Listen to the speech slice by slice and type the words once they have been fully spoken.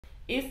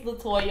It's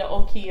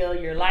LATOYA,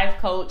 your life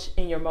coach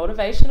and your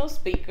motivational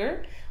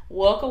speaker.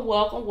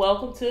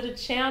 Welcome to the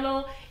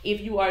channel. If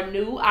you are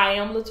new, I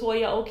am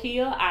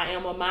LATOYA. I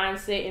am a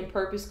mindset and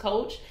purpose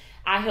coach.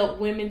 I help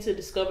women to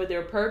discover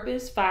their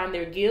purpose, find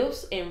their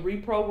gifts, and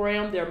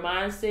reprogram their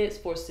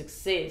mindsets for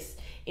success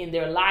in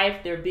their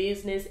life, their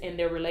business, and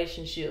their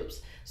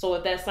relationships. So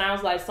if that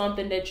sounds like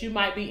something that you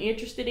might be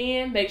interested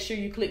in, make sure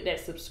you click that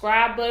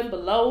subscribe button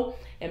below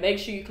and make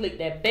sure you click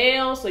that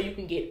bell so you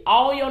can get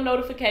all your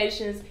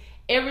notifications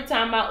every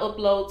time I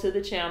upload to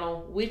the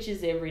channel, which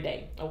is every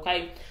day.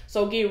 Okay,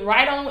 so get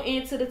right on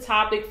into the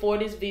topic for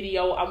this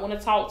video. I want to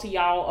talk to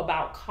y'all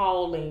about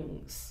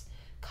callings.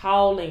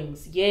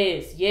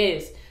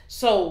 Yes.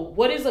 So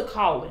what is a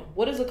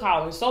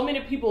calling? So many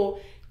people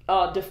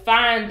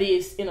define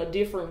this in a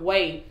different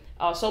way.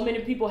 So many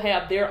people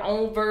have their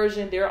own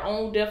version, their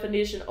own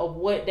definition of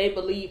what they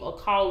believe a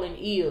calling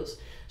is.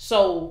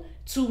 So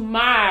to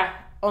my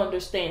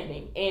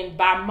understanding and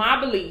by my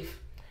belief,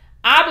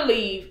 I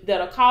believe that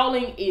a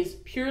calling is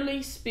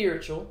purely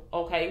spiritual.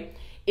 Okay,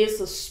 it's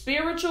a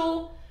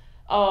spiritual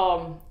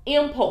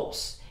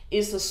impulse.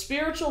 It's a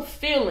spiritual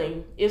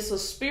feeling. It's a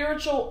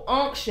spiritual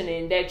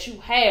unctioning that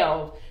you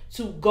have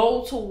to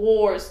go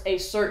towards a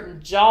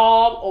certain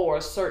job or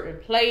a certain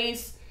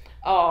place,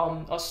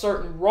 a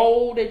certain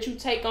role that you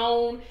take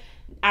on.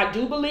 I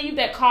do believe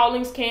that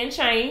callings can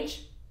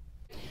change.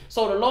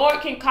 So the Lord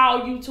can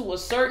call you to a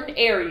certain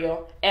area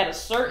at a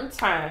certain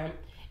time,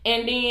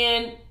 and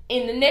then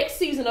in the next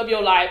season of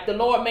your life, the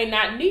Lord may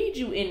not need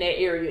you in that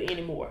area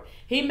anymore.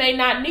 He may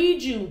not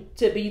need you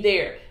to be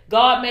there.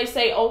 God may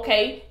say,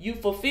 okay, you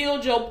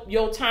fulfilled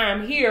your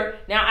time here.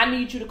 Now I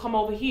need you to come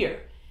over here.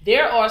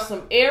 There are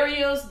some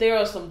areas, there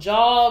are some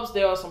jobs,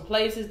 there are some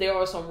places, there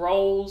are some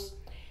roles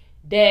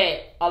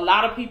that a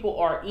lot of people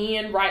are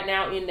in right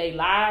now in their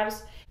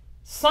lives.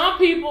 Some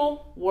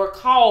people were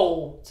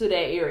called to that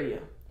area.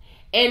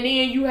 And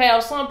then you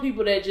have some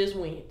people that just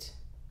went.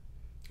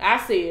 I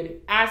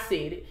said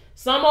it.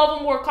 Some of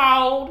them were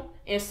called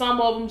and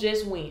some of them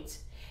just went.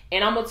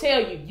 And I'm going to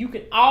tell you, you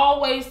can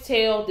always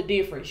tell the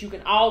difference.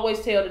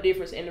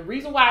 And the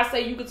reason why I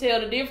say you can tell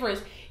the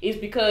difference is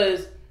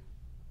because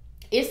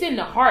it's in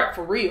the heart,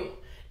 for real.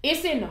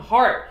 It's in the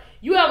heart.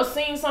 You ever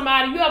seen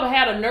somebody, you ever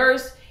had a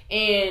nurse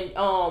and,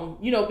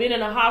 been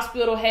in a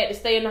hospital, had to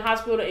stay in the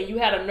hospital, and you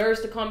had a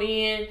nurse to come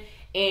in,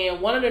 and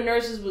one of the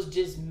nurses was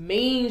just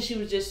mean. She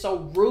was just so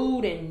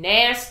rude and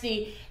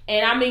nasty.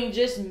 And I mean,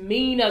 just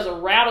mean as a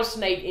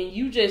rattlesnake. And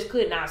you just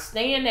could not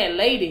stand that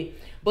lady.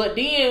 But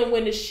then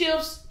when the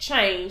shifts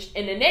changed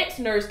and the next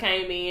nurse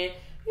came in,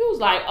 you was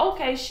like,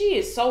 okay, she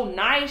is so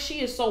nice.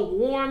 She is so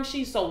warm.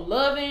 She's so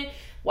loving.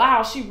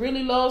 Wow, she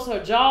really loves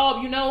her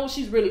job.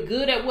 She's really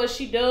good at what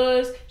she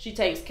does. She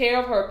takes care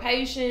of her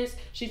patients.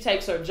 She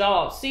takes her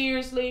job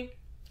seriously.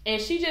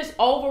 And she just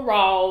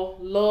overall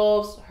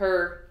loves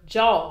her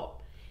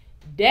job.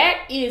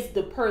 That is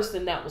the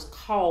person that was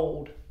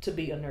called to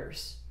be a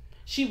nurse.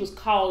 She was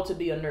called to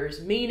be a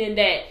nurse, meaning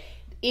that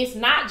it's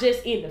not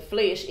just in the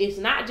flesh. It's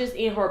not just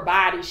in her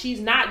body.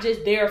 She's not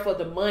just there for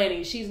the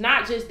money. She's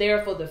not just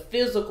there for the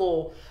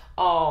physical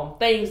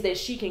things that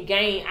she can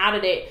gain out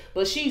of that.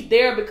 But she's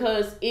there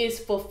because it's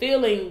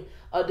fulfilling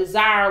a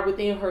desire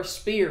within her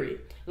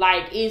spirit.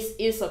 Like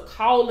it's a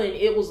calling.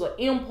 It was an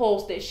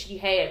impulse that she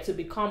had to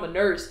become a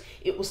nurse.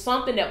 It was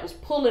something that was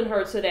pulling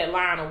her to that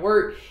line of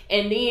work.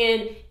 And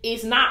then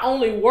it's not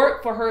only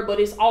work for her, but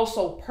it's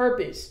also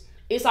purpose.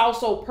 It's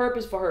also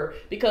purpose for her,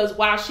 because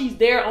while she's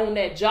there on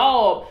that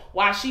job,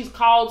 while she's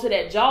called to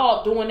that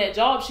job, doing that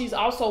job, she's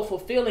also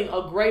fulfilling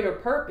a greater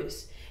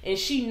purpose. And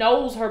she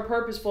knows her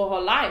purpose for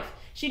her life.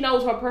 She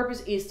knows her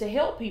purpose is to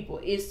help people,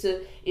 is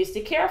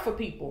to care for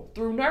people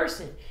through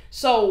nursing.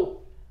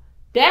 So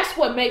that's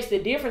what makes the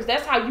difference.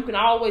 That's how you can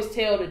always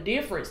tell the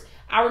difference.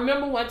 I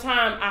remember one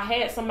time I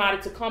had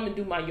somebody to come and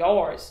do my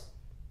yards.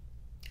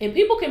 And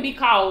people can be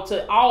called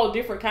to all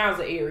different kinds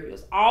of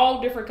areas,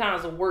 all different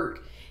kinds of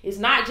work. It's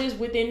not just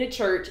within the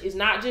church. It's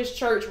not just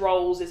church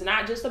roles. It's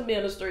not just a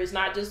minister. It's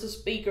not just a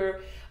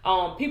speaker.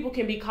 People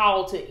can be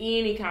called to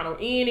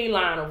any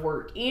line of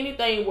work,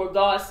 anything where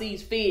God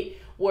sees fit,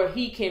 where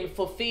he can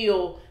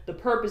fulfill the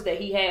purpose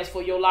that he has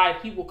for your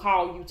life. He will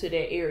call you to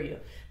that area.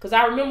 Because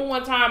I remember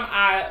one time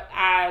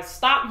I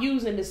stopped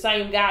using the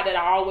same guy that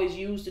I always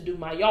used to do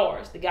my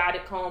yards. The guy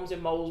that comes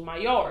and mows my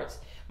yards,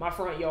 my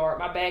front yard,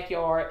 my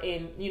backyard,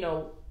 and,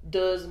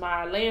 does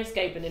my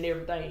landscaping and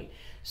everything.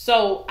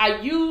 So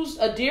I used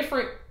a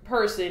different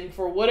person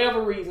for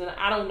whatever reason.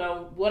 I don't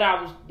know what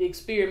I was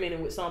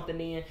experimenting with something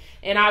in.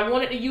 And I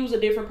wanted to use a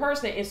different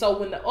person. And so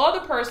when the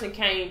other person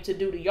came to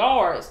do the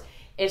yards,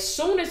 as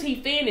soon as he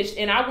finished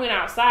and I went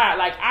outside,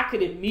 like I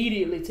could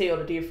immediately tell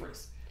the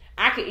difference.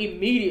 I could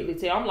immediately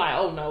tell. I'm like,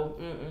 oh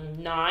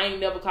no, I ain't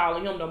never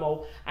calling him no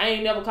more. I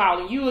ain't never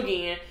calling you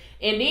again.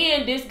 And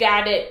then this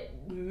guy that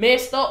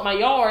messed up my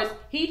yards,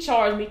 he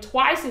charged me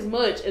twice as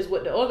much as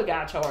what the other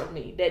guy charged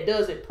me that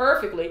does it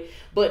perfectly.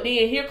 But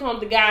then here comes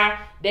the guy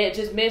that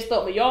just messed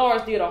up my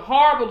yards, did a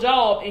horrible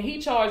job, and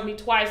he charged me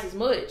twice as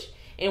much.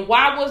 And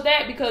why was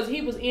that? Because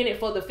he was in it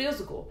for the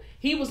physical.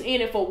 He was in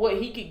it for what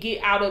he could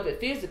get out of it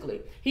physically.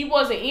 He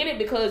wasn't in it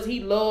because he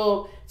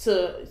loved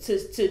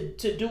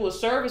to do a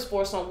service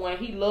for someone.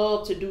 He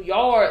loved to do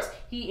yards.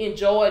 He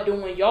enjoyed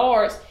doing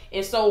yards.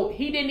 And so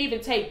he didn't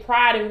even take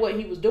pride in what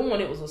he was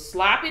doing. It was a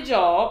sloppy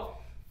job.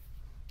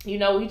 You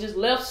know, he just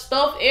left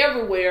stuff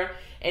everywhere,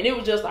 and it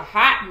was just a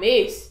hot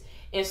mess.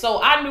 And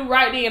so I knew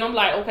right then, I'm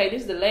like, okay,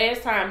 this is the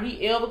last time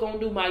he ever gonna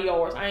do my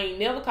yards. I ain't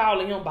never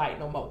calling him bite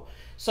no more.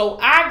 So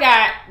I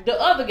got the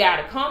other guy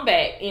to come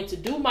back and to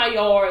do my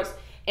yards.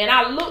 And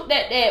I looked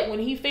at that when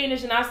he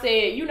finished, and I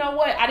said, you know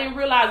what? I didn't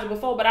realize it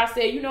before, but I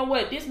said, you know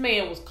what? This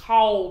man was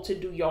called to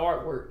do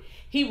yard work.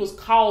 He was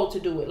called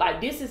to do it.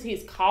 Like, this is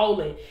his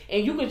calling.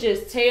 And you can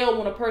just tell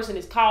when a person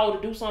is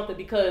called to do something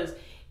because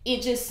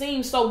it just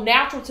seems so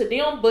natural to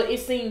them, but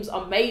it seems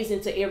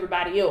amazing to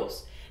everybody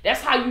else.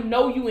 That's how you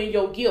know you in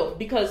your gift,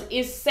 because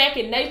it's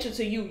second nature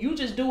to you. You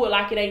just do it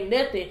like it ain't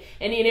nothing.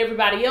 And then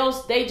everybody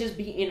else, they just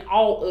be in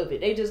awe of it.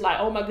 They just like,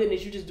 oh my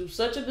goodness, you just do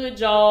such a good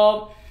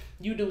job.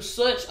 You do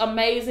such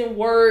amazing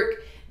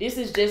work. This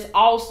is just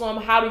awesome.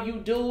 How do you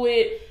do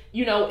it?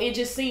 You know, it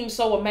just seems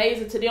so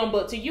amazing to them.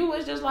 But to you,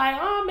 it's just like,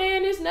 oh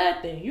man, it's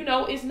nothing. You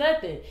know, it's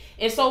nothing.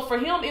 And so for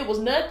him, it was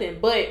nothing.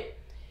 But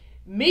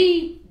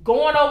me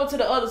going over to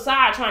the other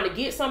side, trying to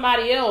get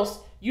somebody else,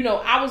 you know,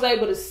 I was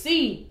able to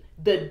see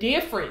the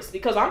difference,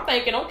 because I'm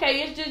thinking,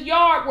 okay, it's just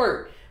yard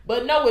work.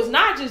 But no, it's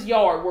not just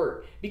yard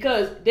work,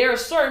 because there are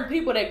certain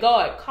people that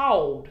God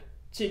called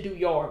to do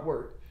yard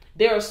work.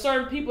 There are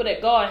certain people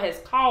that God has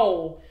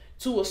called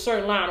to a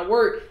certain line of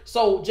work.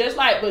 So just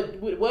like, but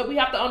what we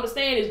have to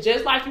understand is,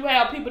 just like you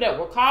have people that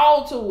were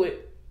called to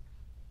it,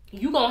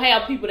 you're going to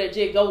have people that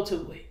just go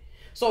to it.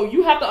 So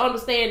you have to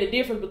understand the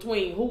difference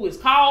between who is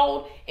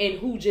called and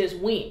who just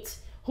went,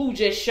 who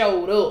just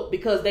showed up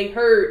because they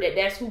heard that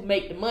that's who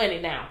make the money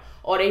now.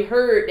 Or they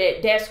heard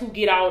that that's who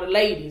get all the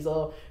ladies,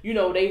 or, you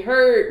know, they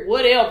heard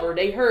whatever,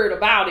 they heard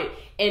about it,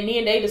 and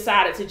then they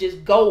decided to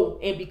just go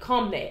and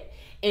become that.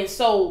 And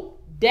so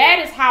that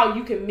is how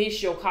you can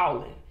miss your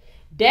calling.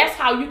 That's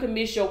how you can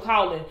miss your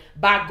calling,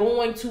 by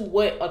going to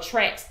what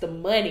attracts the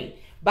money,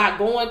 by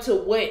going to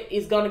what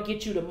is going to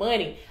get you the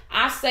money.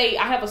 I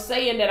have a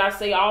saying that I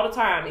say all the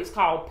time. It's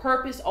called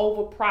purpose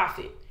over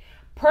profit.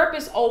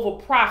 Purpose over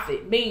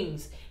profit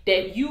means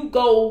that you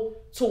go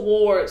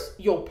towards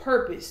your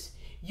purpose.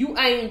 You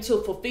aim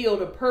to fulfill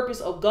the purpose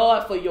of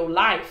God for your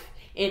life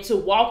and to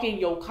walk in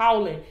your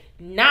calling,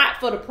 not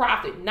for the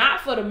profit,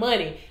 not for the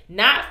money,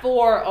 not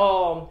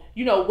for,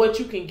 you know, what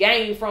you can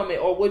gain from it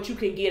or what you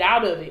can get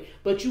out of it.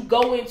 But you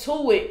go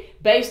into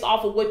it based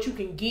off of what you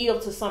can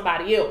give to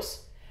somebody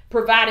else,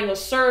 providing a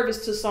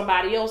service to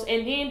somebody else,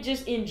 and then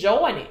just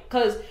enjoying it.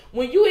 Because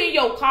when you in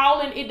your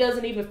calling, it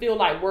doesn't even feel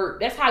like work.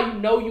 That's how you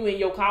know you in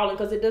your calling,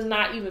 because it does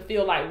not even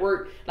feel like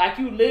work. Like,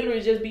 you literally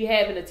just be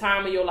having the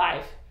time of your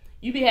life.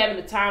 You be having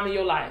the time of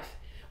your life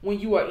when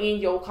you are in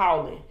your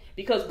calling,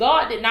 because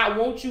God did not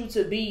want you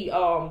to be,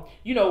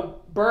 you know,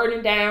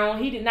 burdened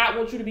down. He did not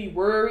want you to be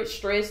worried,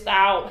 stressed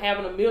out,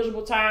 having a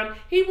miserable time.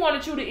 He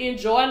wanted you to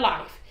enjoy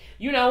life.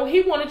 You know,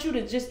 he wanted you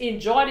to just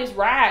enjoy this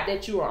ride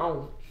that you are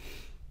on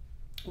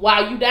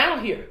while you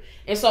down here.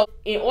 And so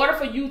in order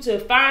for you to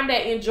find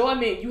that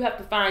enjoyment, you have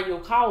to find your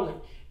calling.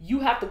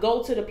 You have to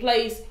go to the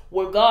place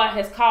where God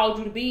has called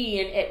you to be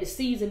in at the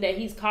season that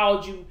he's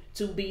called you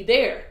to be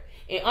there.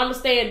 And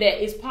understand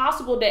that it's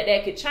possible that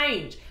that could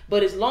change.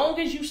 But as long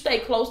as you stay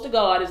close to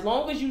God, as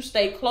long as you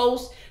stay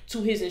close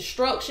to his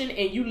instruction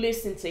and you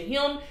listen to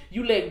him,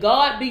 you let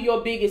God be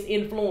your biggest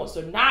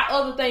influencer, not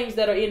other things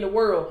that are in the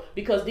world.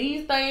 Because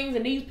these things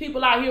and these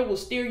people out here will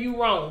steer you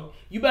wrong.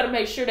 You better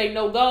make sure they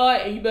know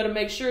God, and you better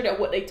make sure that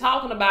what they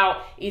talking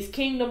about is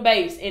kingdom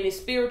based and is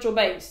spiritual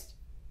based.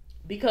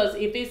 Because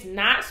if it's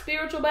not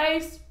spiritual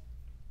based,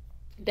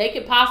 they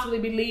could possibly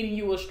be leading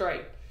you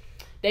astray.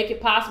 They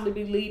could possibly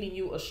be leading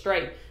you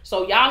astray.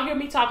 So y'all hear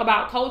me talk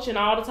about coaching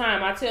all the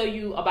time. I tell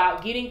you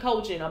about getting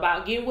coaching,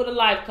 about getting with a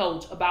life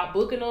coach, about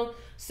booking a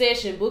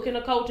session, booking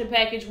a coaching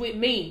package with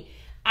me.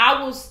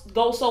 I will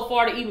go so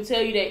far to even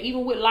tell you that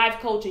even with life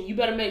coaching, you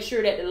better make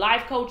sure that the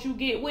life coach you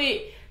get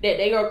with, that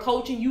they are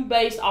coaching you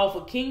based off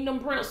of kingdom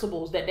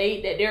principles, that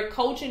their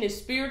coaching is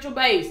spiritual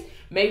based.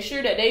 Make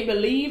sure that they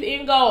believe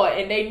in God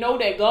and they know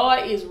that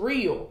God is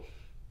real.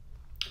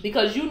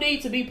 Because you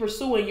need to be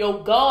pursuing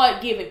your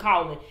God-given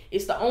calling.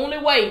 It's the only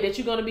way that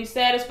you're going to be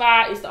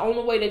satisfied. It's the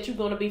only way that you're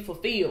going to be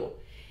fulfilled.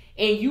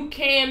 And you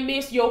can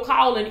miss your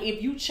calling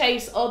if you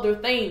chase other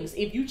things.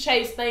 If you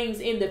chase things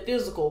in the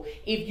physical.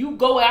 If you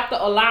go after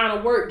a line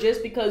of work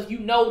just because you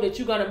know that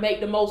you're going to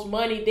make the most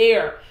money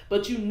there,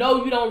 but you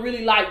know you don't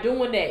really like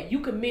doing that,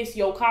 you can miss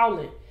your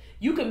calling.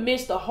 You can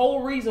miss the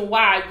whole reason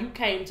why you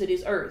came to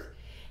this earth.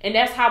 And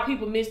that's how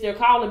people miss their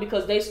calling,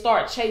 because they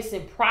start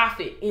chasing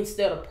profit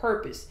instead of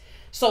purpose.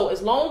 So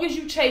as long as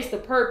you chase the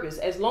purpose,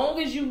 as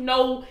long as you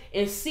know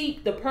and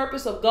seek the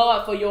purpose of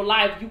God for your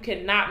life, you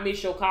cannot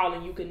miss your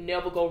calling. You can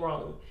never go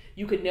wrong.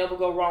 You can never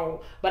go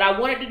wrong. But I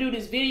wanted to do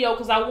this video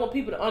because I want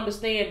people to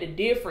understand the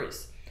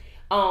difference.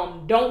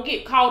 Don't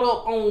get caught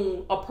up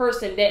on a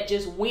person that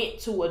just went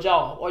to a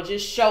job or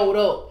just showed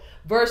up.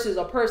 versus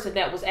a person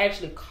that was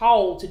actually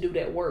called to do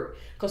that work.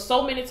 Because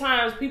so many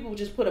times people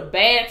just put a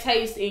bad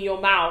taste in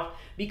your mouth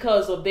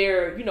because of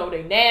their,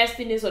 their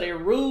nastiness or their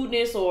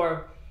rudeness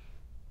or,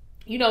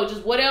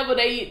 just whatever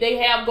they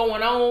have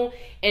going on.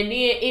 And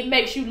then it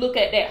makes you look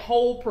at that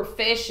whole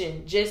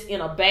profession just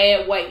in a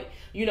bad way.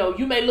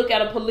 You may look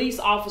at a police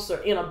officer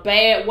in a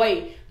bad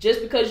way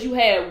just because you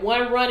had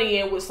one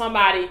run-in with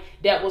somebody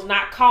that was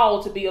not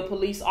called to be a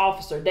police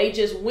officer. They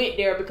just went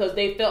there because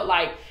they felt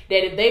like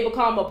that if they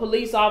become a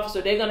police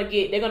officer, they're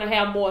gonna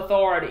have more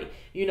authority.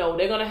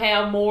 They're gonna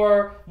have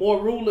more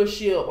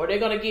rulership, or they're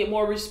gonna get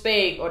more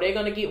respect, or they're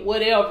gonna get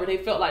whatever they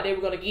felt like they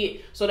were gonna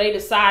get. So they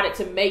decided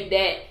to make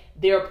that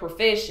their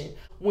profession.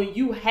 When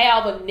you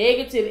have a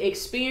negative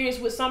experience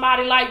with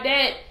somebody like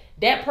that,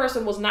 that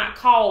person was not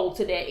called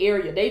to that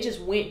area. They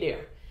just went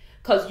there.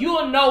 Because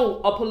you'll know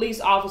a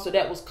police officer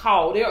that was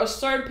called. There are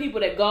certain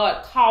people that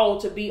God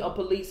called to be a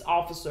police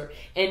officer.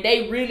 And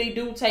they really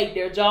do take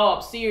their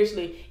job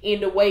seriously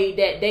in the way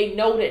that they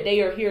know that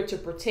they are here to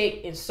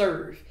protect and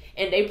serve.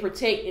 And they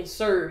protect and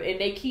serve. And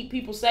they keep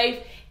people safe.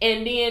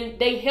 And then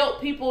they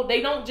help people.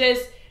 They don't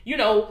just,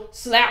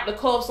 slap the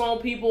cuffs on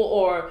people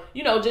or,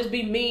 just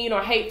be mean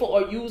or hateful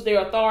or use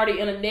their authority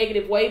in a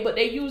negative way. But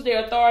they use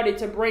their authority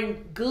to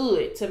bring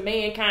good to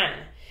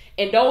mankind.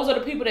 And those are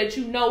the people that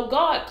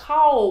God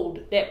called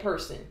that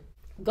person.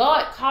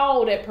 God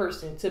called that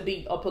person to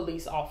be a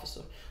police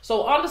officer.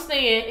 So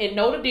understand and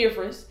know the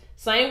difference.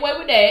 Same way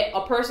with that,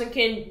 a person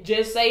can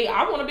just say,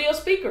 I want to be a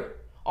speaker,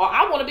 or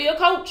I want to be a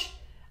coach.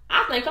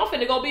 I think I'm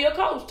finna go be a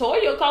coach.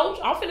 Toya a coach,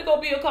 I'm finna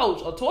go be a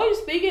coach. Or Toya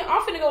speaking,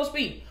 I'm finna go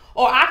speak.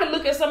 Or I can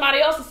look at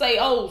somebody else and say,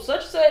 oh,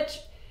 such and such,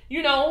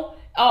 made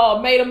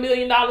 $1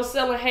 million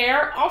selling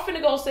hair. I'm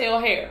finna go sell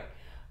hair.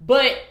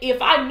 But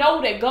if I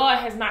know that God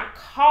has not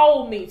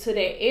called me to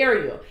that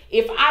area,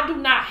 if I do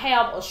not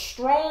have a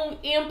strong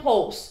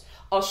impulse,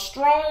 a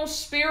strong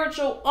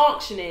spiritual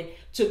unctioning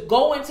to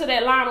go into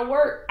that line of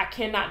work, I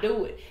cannot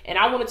do it. And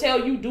I want to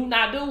tell you, do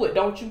not do it.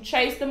 Don't you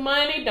chase the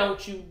money.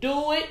 Don't you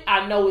do it.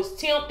 I know it's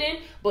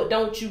tempting, but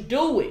don't you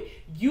do it.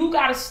 You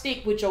got to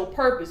stick with your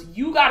purpose.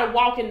 You got to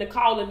walk in the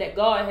calling that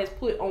God has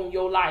put on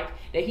your life,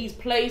 that he's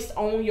placed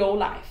on your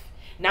life.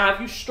 Now, if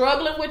you're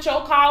struggling with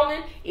your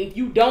calling, if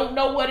you don't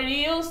know what it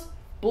is,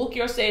 book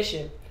your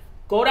session.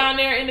 Go down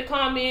there in the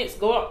comments,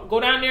 go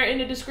down there in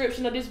the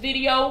description of this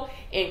video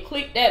and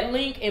click that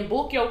link and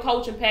book your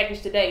coaching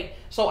package today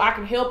so I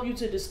can help you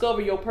to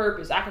discover your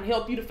purpose. I can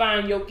help you to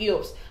find your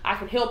gifts. I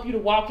can help you to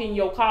walk in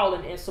your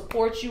calling and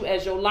support you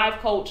as your life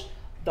coach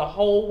the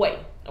whole way.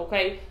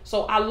 Okay,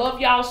 so I love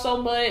y'all so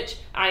much.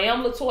 I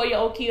am LaToya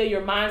Okia,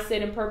 your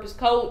mindset and purpose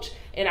coach,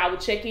 and I will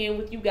check in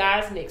with you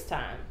guys next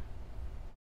time.